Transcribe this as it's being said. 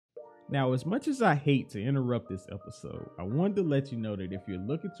Now, as much as I hate to interrupt this episode, I wanted to let you know that if you're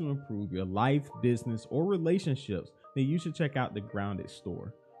looking to improve your life, business, or relationships, then you should check out the Grounded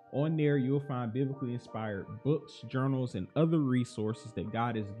Store. On there, you'll find biblically inspired books, journals, and other resources that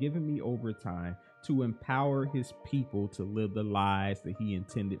God has given me over time to empower His people to live the lives that He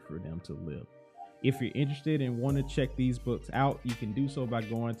intended for them to live. If you're interested and want to check these books out, you can do so by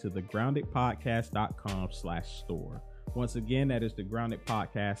going to thegroundedpodcast.com/store. Once again, that is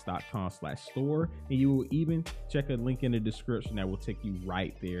thegroundedpodcast.com/store. And you will even check a link in the description that will take you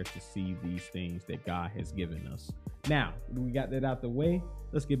right there to see these things that God has given us. Now, we got that out the way.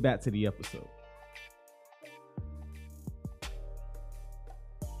 Let's get back to the episode.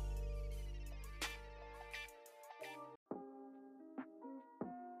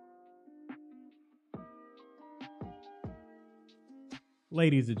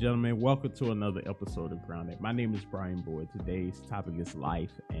 Ladies and gentlemen, welcome to another episode of Grounded. My name is Brian Boyd. Today's topic is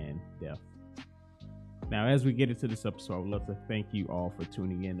life and death. Now, as we get into this episode, I would love to thank you all for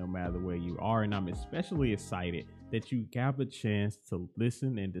tuning in no matter where you are. And I'm especially excited that you got a chance to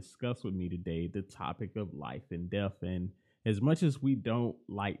listen and discuss with me today the topic of life and death. And as much as we don't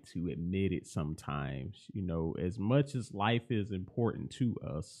like to admit it sometimes, as much as life is important to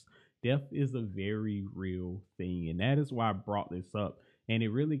us, death is a very real thing. And that is why I brought this up. And it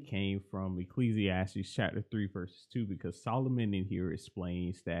really came from Ecclesiastes chapter 3, verses 2, because Solomon in here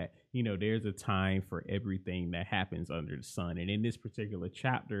explains that, there's a time for everything that happens under the sun. And in this particular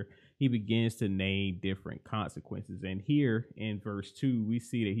chapter, he begins to name different consequences. And here in verse 2, we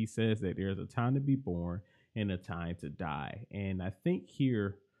see that he says that there's a time to be born and a time to die. And I think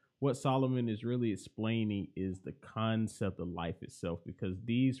here, what Solomon is really explaining is the concept of life itself, because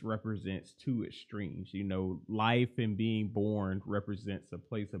these represents two extremes. Life and being born represents a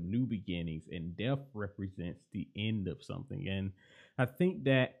place of new beginnings, and death represents the end of something. And I think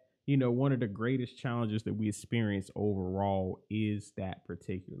that, one of the greatest challenges that we experience overall is that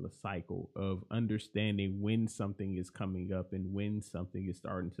particular cycle of understanding when something is coming up and when something is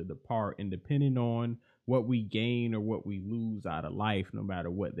starting to depart. And depending on what we gain or what we lose out of life, no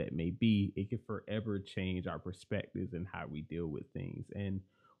matter what that may be, it can forever change our perspectives and how we deal with things. And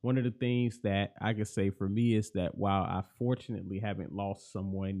one of the things that I can say for me is that while I fortunately haven't lost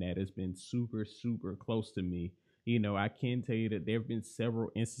someone that has been super, super close to me, I can tell you that there have been several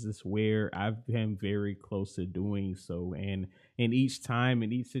instances where I've been very close to doing so. And in each time,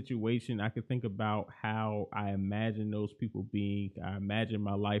 in each situation, I could think about how I imagine those people being, I imagine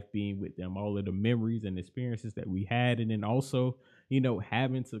my life being with them, all of the memories and experiences that we had. And then also,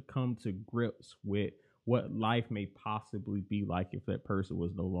 having to come to grips with what life may possibly be like if that person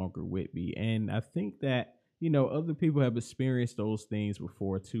was no longer with me. And I think that other people have experienced those things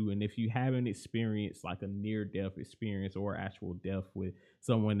before too. And if you haven't experienced like a near-death experience or actual death with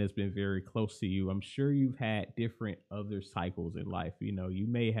someone that's been very close to you, I'm sure you've had different other cycles in life. You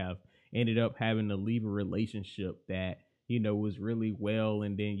may have ended up having to leave a relationship that was really well,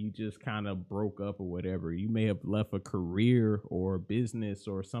 and then you just kind of broke up or whatever. You may have left a career or a business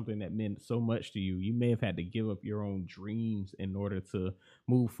or something that meant so much to you. You may have had to give up your own dreams in order to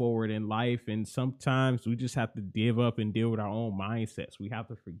move forward in life. And sometimes we just have to give up and deal with our own mindsets. We have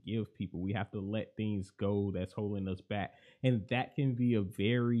to forgive people. We have to let things go that's holding us back. And that can be a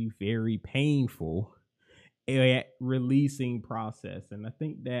very, very painful releasing process. And I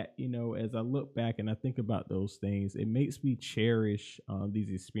think that, as I look back and I think about those things, it makes me cherish these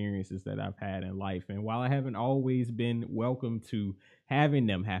experiences that I've had in life. And while I haven't always been welcome to having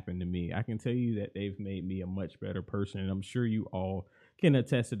them happen to me, I can tell you that they've made me a much better person. And I'm sure you all can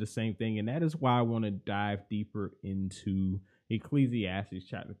attest to the same thing. And that is why I want to dive deeper into Ecclesiastes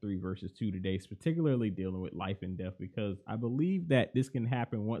chapter 3, verses 2 today, particularly dealing with life and death, because I believe that this can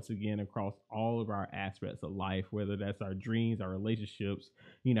happen once again across all of our aspects of life, whether that's our dreams, our relationships,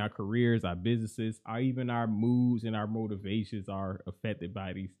 our careers, our businesses, or even our moods and our motivations are affected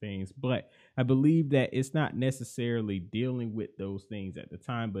by these things. But I believe that it's not necessarily dealing with those things at the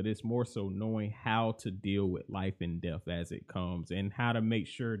time, but it's more so knowing how to deal with life and death as it comes, and how to make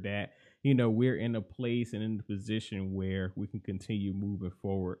sure that we're in a place and in a position where we can continue moving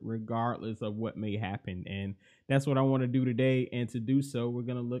forward regardless of what may happen. And that's what I want to do today. And to do so, we're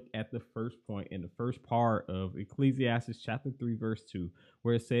going to look at the first point in the first part of Ecclesiastes chapter 3, verse 2,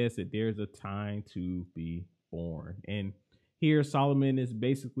 where it says that there's a time to be born. And here Solomon is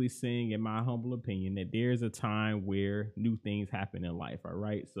basically saying, in my humble opinion, that there's a time where new things happen in life. All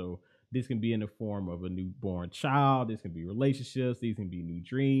right. So this can be in the form of a newborn child. This can be relationships. These can be new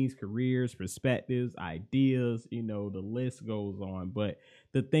dreams, careers, perspectives, ideas. The list goes on. But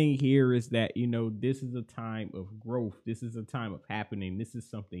the thing here is that, this is a time of growth. This is a time of happening. This is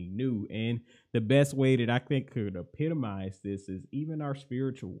something new. And the best way that I think could epitomize this is even our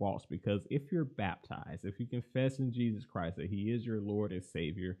spiritual walks, because if you're baptized, if you confess in Jesus Christ that he is your Lord and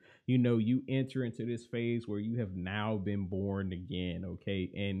Savior, you enter into this phase where you have now been born again.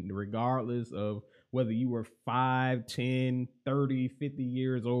 Okay. And regardless of whether you were 5, 10, 30, 50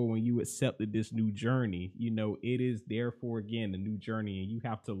 years old when you accepted this new journey, it is therefore again a new journey, and you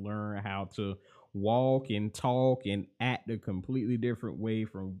have to learn how to walk and talk and act a completely different way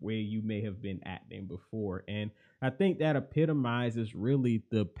from where you may have been acting before. And I think that epitomizes really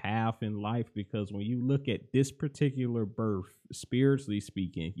the path in life, because when you look at this particular birth, spiritually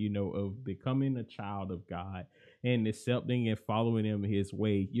speaking, of becoming a child of God and accepting and following him his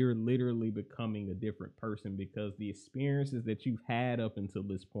way, you're literally becoming a different person, because the experiences that you've had up until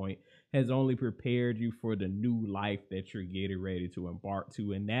this point has only prepared you for the new life that you're getting ready to embark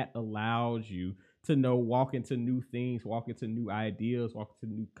to. And that allows you to walk into new things, walk into new ideas, walk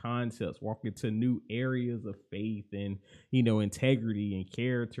into new concepts, walk into new areas of faith and, integrity and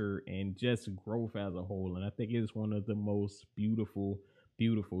character and just growth as a whole. And I think it's one of the most beautiful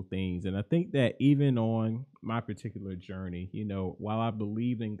things. And I think that even on my particular journey, while I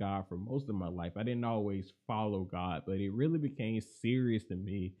believed in God for most of my life, I didn't always follow God, but it really became serious to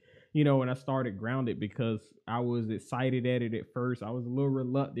me, when I started Grounded, because I was excited at it at first. I was a little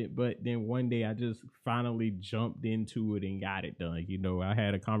reluctant, but then one day I just finally jumped into it and got it done. I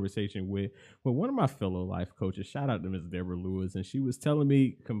had a conversation with one of my fellow life coaches. Shout out to Ms. Deborah Lewis. And she was telling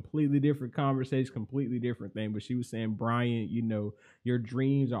me completely different conversation, completely different thing. But she was saying, Brian, your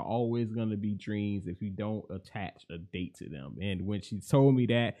dreams are always going to be dreams if you don't attach a date to them. And when she told me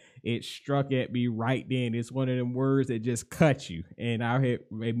that, it struck at me right then. It's one of them words that just cut you. And I had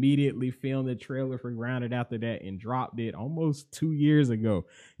immediately filmed the trailer for Grounded after that and dropped it almost 2 years ago.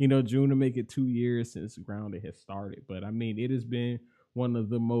 June to make it 2 years since Grounded has started. But I mean, it has been one of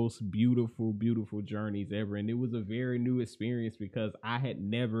the most beautiful journeys ever. And it was a very new experience, because I had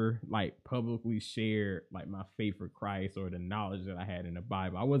never publicly shared my faith for Christ or the knowledge that I had in the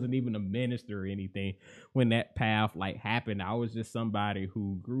Bible. I wasn't even a minister or anything when that path happened. I was just somebody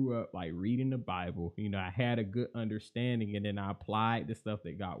who grew up reading the Bible. I had a good understanding, and then I applied the stuff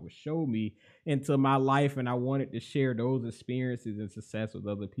that God would show me into my life, and I wanted to share those experiences and success with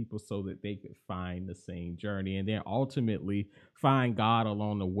other people so that they could find the same journey, and then ultimately find God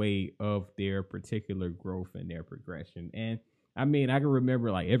along the way of their particular growth and their progression. And I mean, I can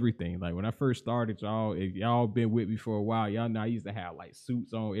remember everything. When I first started, y'all, if y'all been with me for a while, y'all know I used to have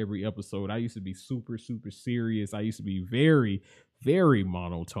suits on every episode. I used to be super serious. I used to be very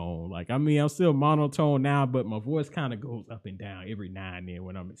monotone. I'm still monotone now, but my voice kind of goes up and down every now and then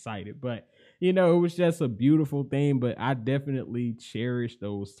when I'm excited. But it was just a beautiful thing. But I definitely cherish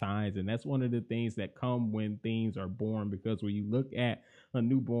those times, and that's one of the things that come when things are born. Because when you look at a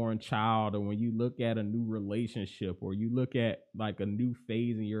newborn child, or when you look at a new relationship, or you look at a new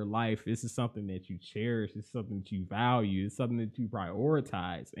phase in your life, this is something that you cherish. It's something that you value. It's something that you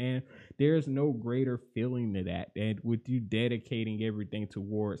prioritize. And there's no greater feeling to that. And with you dedicating everything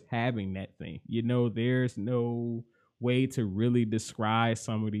towards having that thing, there's no way to really describe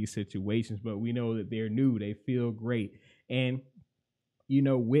some of these situations, but we know that they're new. They feel great. And,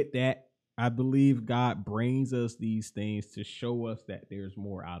 with that, I believe God brings us these things to show us that there's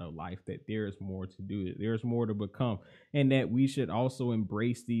more out of life, that there's more to do, that there's more to become, and that we should also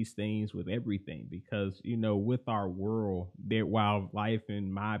embrace these things with everything. Because, with our world, that while life,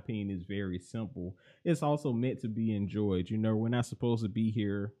 in my opinion, is very simple, it's also meant to be enjoyed. We're not supposed to be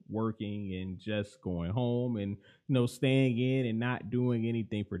here working and just going home and, staying in and not doing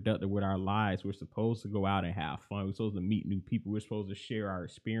anything productive with our lives. We're supposed to go out and have fun. We're supposed to meet new people. We're supposed to share our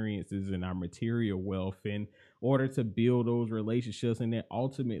experiences and our material wealth in order to build those relationships, and then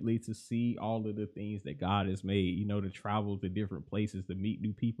ultimately to see all of the things that God has made, to travel to different places, to meet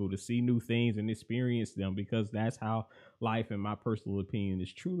new people, to see new things and experience them, because that's how life, in my personal opinion,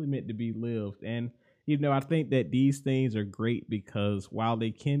 is truly meant to be lived. And I think that these things are great because while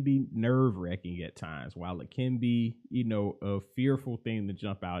they can be nerve-wracking at times, while it can be, a fearful thing to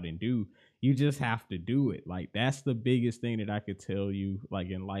jump out and do, you just have to do it. That's the biggest thing that I could tell you,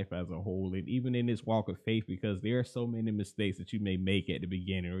 in life as a whole, and even in this walk of faith, because there are so many mistakes that you may make at the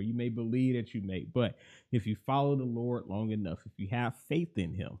beginning, or you may believe that you make. But if you follow the Lord long enough, if you have faith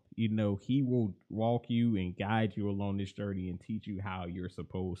in him, he will walk you and guide you along this journey and teach you how you're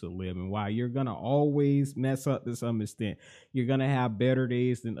supposed to live. And while you're going to always mess up to some extent, you're going to have better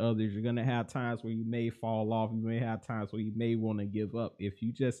days than others. You're going to have times where you may fall off. You may have times where you may want to give up. If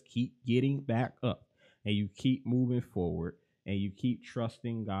you just keep getting back up and you keep moving forward, and you keep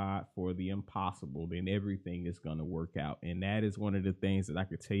trusting God for the impossible, then everything is going to work out. And that is one of the things that I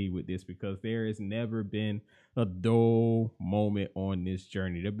could tell you with this, because there has never been a dull moment on this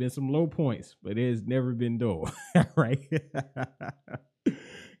journey. There have been some low points, but it has never been dull. Right.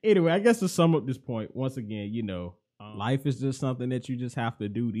 Anyway, I guess to sum up this point, once again, life is just something that you just have to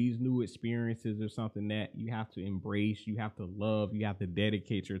do. These new experiences are something that you have to embrace, you have to love, you have to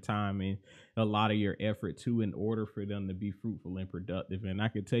dedicate your time and a lot of your effort to in order for them to be fruitful and productive. And I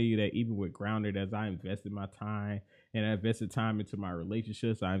can tell you that even with Grounded, as I invested my time and I invested time into my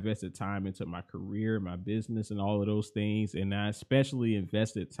relationships, I invested time into my career, my business, and all of those things. And I especially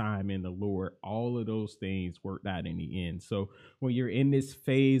invested time in the Lord. All of those things worked out in the end. So when you're in this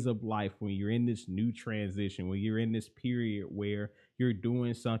phase of life, when you're in this new transition, when you're in this period where you're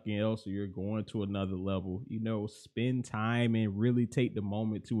doing something else or you're going to another level, spend time and really take the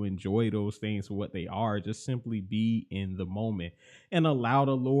moment to enjoy those things for what they are. Just simply be in the moment and allow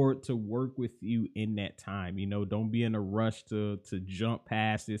the Lord to work with you in that time. Don't be in a rush to jump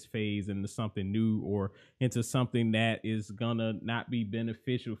past this phase into something new or into something that is gonna not be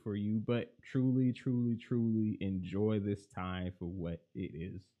beneficial for you, but truly, truly, truly enjoy this time for what it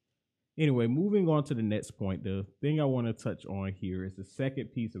is. Anyway, moving on to the next point, the thing I want to touch on here is the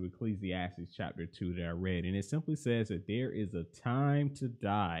second piece of Ecclesiastes chapter 2 that I read. And it simply says that there is a time to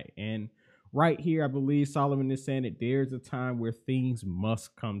die. And right here, I believe Solomon is saying that there's a time where things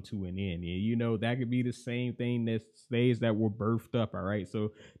must come to an end. And, that could be the same thing that stays that were birthed up. All right.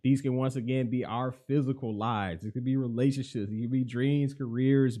 So these can once again be our physical lives. It could be relationships. It could be dreams,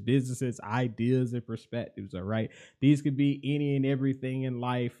 careers, businesses, ideas, and perspectives. All right. These could be any and everything in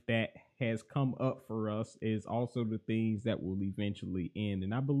life that has come up for us is also the things that will eventually end.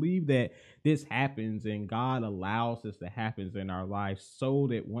 And I believe that this happens and God allows this to happen in our lives so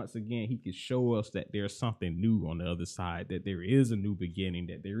that once again, he can show us that there's something new on the other side, that there is a new beginning,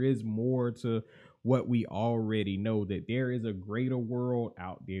 that there is more to what we already know, that there is a greater world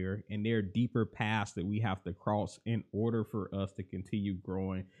out there and there are deeper paths that we have to cross in order for us to continue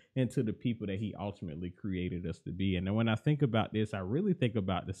growing into the people that he ultimately created us to be. And then when I think about this, I really think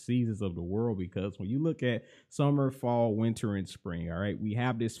about the seasons of the world, because when you look at summer, fall, winter, and spring, all right, we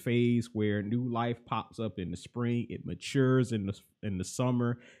have this phase where new life pops up in the spring, it matures in the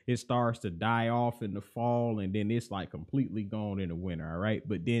summer, it starts to die off in the fall, and then it's like completely gone in the winter. All right.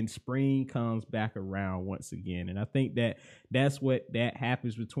 But then spring comes back around once again. And I think that that's what that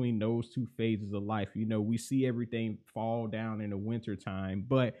happens between those two phases of life. We see everything fall down in the winter time,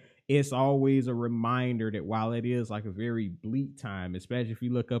 but it's always a reminder that while it is like a very bleak time, especially if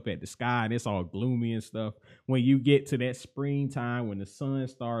you look up at the sky and it's all gloomy and stuff, when you get to that springtime, when the sun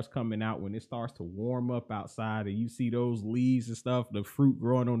starts coming out, when it starts to warm up outside and you see those leaves and stuff, the fruit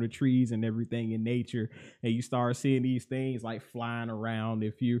growing on the trees and everything in nature, and you start seeing these things like flying around,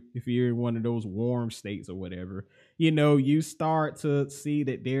 if you're in one of those warm states or whatever, you start to see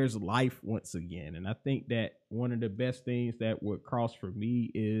that there's life once again. And I think that one of the best things that would cross for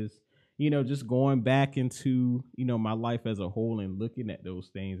me is, just going back into, my life as a whole and looking at those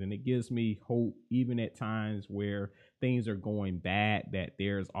things. And it gives me hope, even at times where things are going bad, that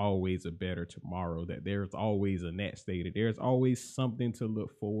there's always a better tomorrow, that there's always a next day, that there's always something to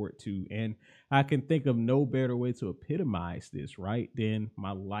look forward to. And I can think of no better way to epitomize this, right, than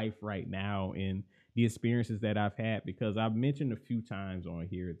my life right now and the experiences that I've had, because I've mentioned a few times on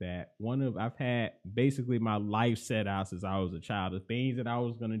here that I've had basically my life set out since I was a child. The things that I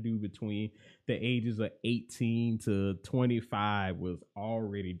was going to do between the ages of 18 to 25 was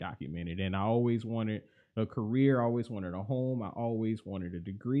already documented. And I always wanted a career, I always wanted a home, I always wanted a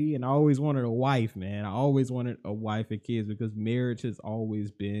degree, and I always wanted a wife, man. I always wanted a wife and kids, because marriage has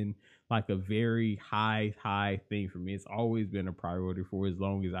always been like a very high thing for me. It's always been a priority for as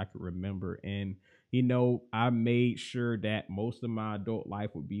long as I can remember. And I made sure that most of my adult life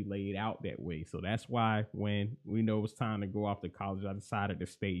would be laid out that way. So that's why when we know it was time to go off to college, I decided to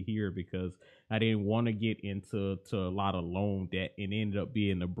stay here, because I didn't want to get into a lot of loan debt and ended up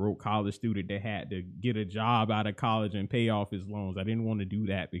being a broke college student that had to get a job out of college and pay off his loans. I didn't want to do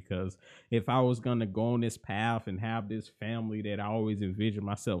that, because if I was going to go on this path and have this family that I always envisioned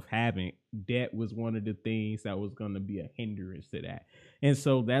myself having, debt was one of the things that was going to be a hindrance to that. And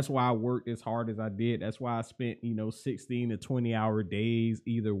so that's why I worked as hard as I did. That's why I spent, 16 to 20-hour days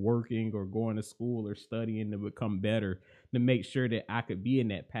either working or going to school or studying to become better, to make sure that I could be in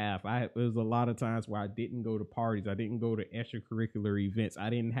that path. There was a lot of times where I didn't go to parties. I didn't go to extracurricular events. I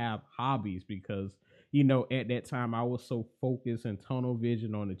didn't have hobbies, because at that time I was so focused and tunnel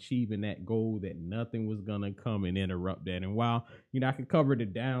vision on achieving that goal that nothing was gonna come and interrupt that. And while, I could cover the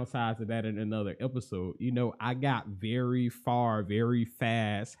downsides of that in another episode, I got very far, very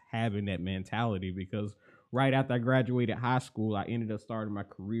fast having that mentality because right after I graduated high school, I ended up starting my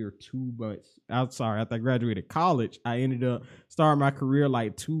career 2 months. I'm sorry, after I graduated college, I ended up starting my career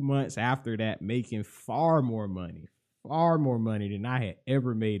like 2 months after that, making far more money than I had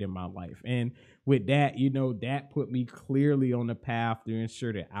ever made in my life. And with that, that put me clearly on the path to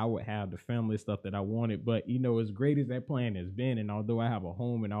ensure that I would have the family stuff that I wanted. But, as great as that plan has been, and although I have a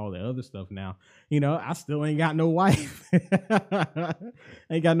home and all the other stuff now, I still ain't got no wife.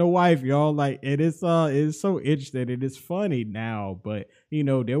 Ain't got no wife, y'all. Like it's so interesting. It is funny now, but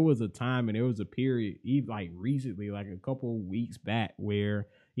there was a time and there was a period, even like recently, like a couple of weeks back, where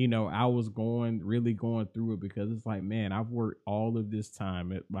I was really going through it because it's like, man, I've worked all of this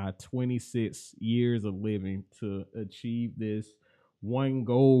time at my 26 years of living to achieve this one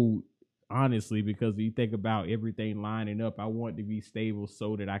goal. Honestly, because you think about everything lining up, I want to be stable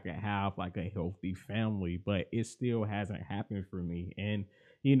so that I can have like a healthy family, but it still hasn't happened for me. And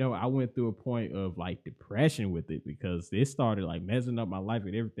I went through a point of like depression with it because it started like messing up my life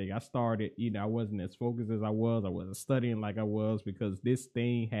and everything. I started, I wasn't as focused as I was. I wasn't studying like I was because this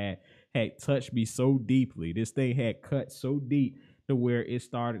thing had touched me so deeply. This thing had cut so deep to where it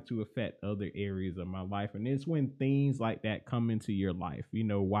started to affect other areas of my life. And it's when things like that come into your life,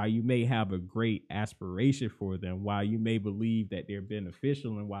 while you may have a great aspiration for them, while you may believe that they're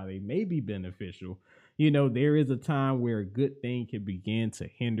beneficial and while they may be beneficial, there is a time where a good thing can begin to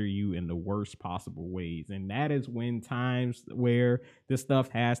hinder you in the worst possible ways. And that is when times where the stuff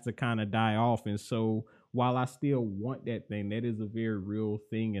has to kind of die off. And so while I still want that thing, that is a very real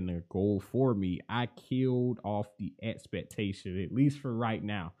thing and a goal for me. I killed off the expectation, at least for right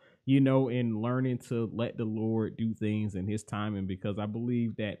now, in learning to let the Lord do things in his time. And because I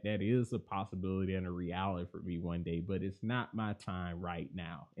believe that that is a possibility and a reality for me one day, but it's not my time right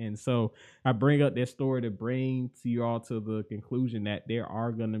now. And so I bring up that story to bring to you all to the conclusion that there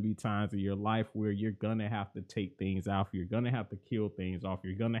are going to be times in your life where you're going to have to take things off. You're going to have to kill things off.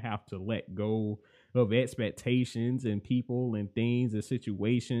 You're going to have to let go of expectations and people and things and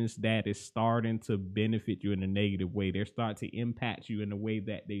situations that is starting to benefit you in a negative way. They're starting to impact you in a way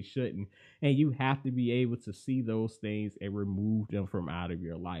that they shouldn't. And you have to be able to see those things and remove them from out of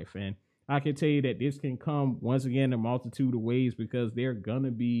your life. And I can tell you that this can come once again in a multitude of ways because they're going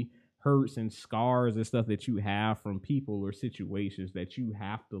to be hurts and scars and stuff that you have from people or situations that you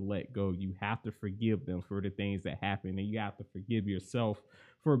have to let go. You have to forgive them for the things that happen, and you have to forgive yourself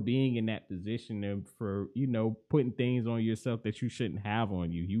for being in that position and for, putting things on yourself that you shouldn't have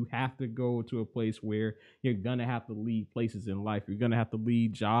on you. You have to go to a place where you're going to have to leave places in life. You're going to have to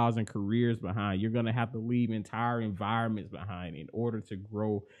leave jobs and careers behind. You're going to have to leave entire environments behind in order to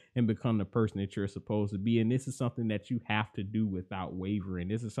grow and become the person that you're supposed to be. And this is something that you have to do without wavering.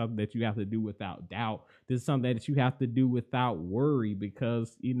 This is something that you have to do without doubt. This is something that you have to do without worry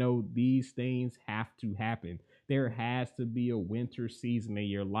because, these things have to happen. There has to be a winter season in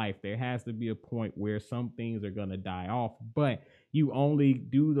your life. There has to be a point where some things are going to die off, but you only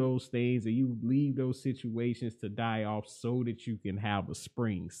do those things and you leave those situations to die off so that you can have a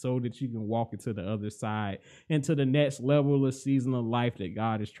spring, so that you can walk into the other side, into the next level of season of life that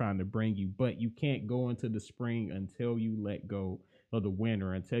God is trying to bring you. But you can't go into the spring until you let go of the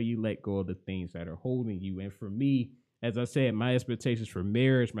winter, until you let go of the things that are holding you. And for me, as I said, my expectations for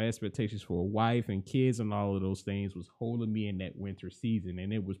marriage, my expectations for a wife and kids and all of those things was holding me in that winter season.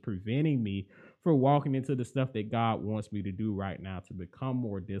 And it was preventing me from walking into the stuff that God wants me to do right now, to become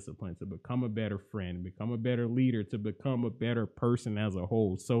more disciplined, to become a better friend, become a better leader, to become a better person as a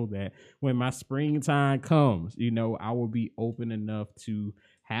whole, so that when my springtime comes, I will be open enough to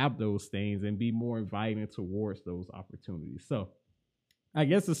have those things and be more inviting towards those opportunities. So I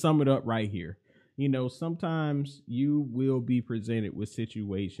guess to sum it up right here, sometimes you will be presented with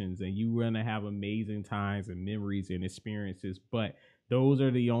situations and you're going to have amazing times and memories and experiences, but those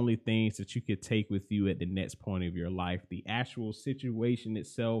are the only things that you could take with you at the next point of your life. The actual situation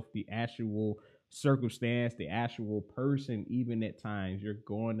itself, the actual circumstance, the actual person, even at times, you're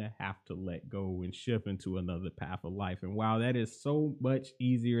going to have to let go and shift into another path of life. And while that is so much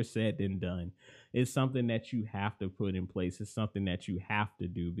easier said than done, it's something that you have to put in place. It's something that you have to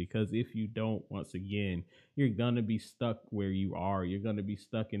do, because if you don't, once again, you're going to be stuck where you are. You're going to be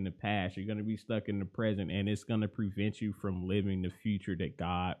stuck in the past. You're going to be stuck in the present, and it's going to prevent you from living the future that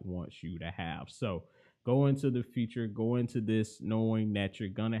God wants you to have. So Go into the future, go into this knowing that you're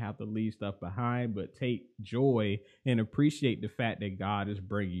going to have to leave stuff behind, but take joy and appreciate the fact that God is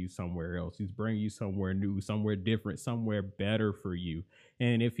bringing you somewhere else. He's bringing you somewhere new, somewhere different, somewhere better for you.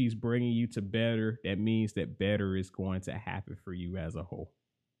 And if he's bringing you to better, that means that better is going to happen for you as a whole.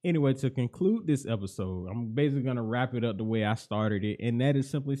 Anyway, to conclude this episode, I'm basically going to wrap it up the way I started it. And that is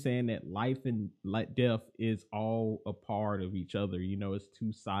simply saying that life and death is all a part of each other. You know, it's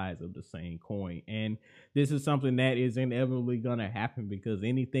two sides of the same coin. And this is something that is inevitably going to happen because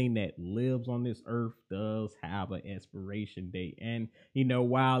anything that lives on this earth does have an expiration date. And, you know,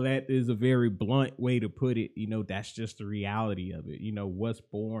 while that is a very blunt way to put it, you know, that's just the reality of it. You know, what's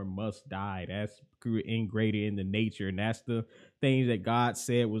born must die. That's ingrained in the nature. And that's the things that God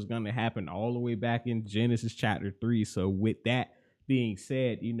said was going to happen all the way back in Genesis chapter 3. So with that being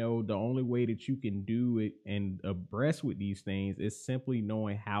said, you know, the only way that you can do it and abreast with these things is simply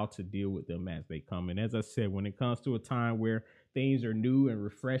knowing how to deal with them as they come. And as I said, when it comes to a time where things are new and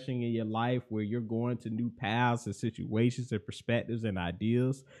refreshing in your life, where you're going to new paths and situations and perspectives and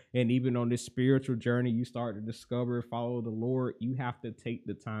ideas, and even on this spiritual journey you start to discover, follow the Lord, you have to take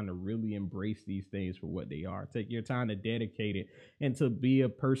the time to really embrace these things for what they are. Take your time to dedicate it and to be a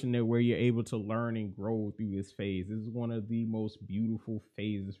person that where you're able to learn and grow through this phase. This is one of the most beautiful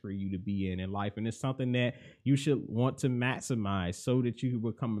phases for you to be in life, and it's something that you should want to maximize so that you can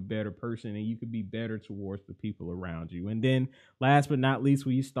become a better person and you can be better towards the people around you. And then last but not least,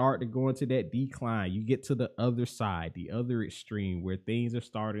 when you start to go into that decline, you get to the other side, the other extreme, where things are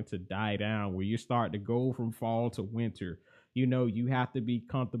starting to die down, where you start to go from fall to winter. You know, you have to be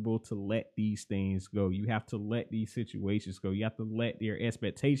comfortable to let these things go. You have to let these situations go. You have to let your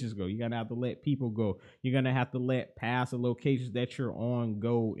expectations go. You're going to have to let people go. You're going to have to let past locations that you're on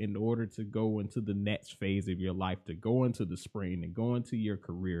go in order to go into the next phase of your life, to go into the spring, to go into your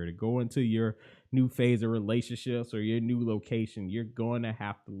career, to go into your new phase of relationships or your new location. You're going to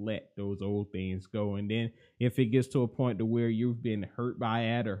have to let those old things go. And then if it gets to a point to where you've been hurt by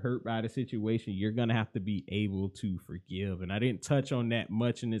it or hurt by the situation, you're going to have to be able to forgive. And I didn't touch on that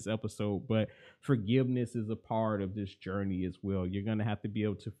much in this episode, but forgiveness is a part of this journey as well. You're going to have to be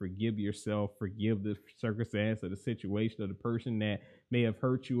able to forgive yourself, forgive the circumstance or the situation or the person that may have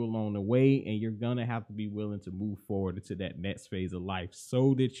hurt you along the way. And you're going to have to be willing to move forward into that next phase of life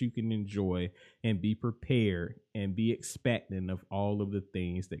so that you can enjoy and be prepared and be expectant of all of the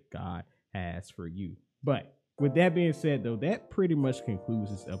things that God has for you. But with that being said, though, that pretty much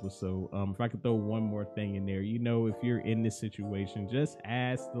concludes this episode. If I could throw one more thing in there, you know, if you're in this situation, just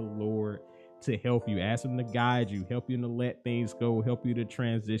ask the Lord to help you. Ask him to guide you, help you to let things go, help you to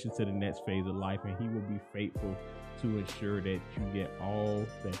transition to the next phase of life. And he will be faithful to ensure that you get all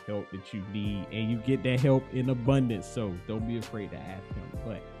the help that you need and you get that help in abundance. So don't be afraid to ask him.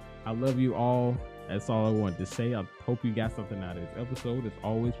 But I love you all. That's all I wanted to say. I hope you got something out of this episode. As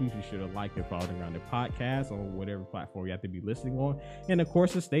always, please be sure to like and follow the Grounded Podcast on whatever platform you have to be listening on. And of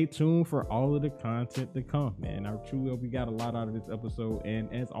course, to stay tuned for all of the content to come, man. I truly hope you got a lot out of this episode.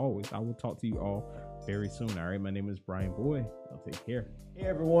 And as always, I will talk to you all very soon. All right, my name is Brian Boyd. I'll take care. Hey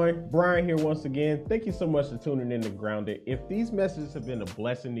everyone, Brian here once again. Thank you so much for tuning in to Grounded. If these messages have been a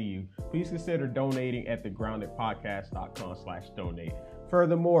blessing to you, please consider donating at thegroundedpodcast.com/donate.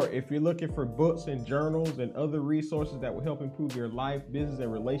 Furthermore, if you're looking for books and journals and other resources that will help improve your life, business,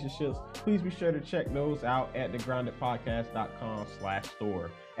 and relationships, please be sure to check those out at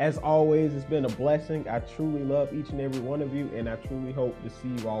thegroundedpodcast.com/store. As always, it's been a blessing. I truly love each and every one of you, and I truly hope to see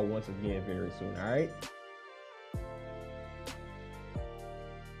you all once again very soon. All right.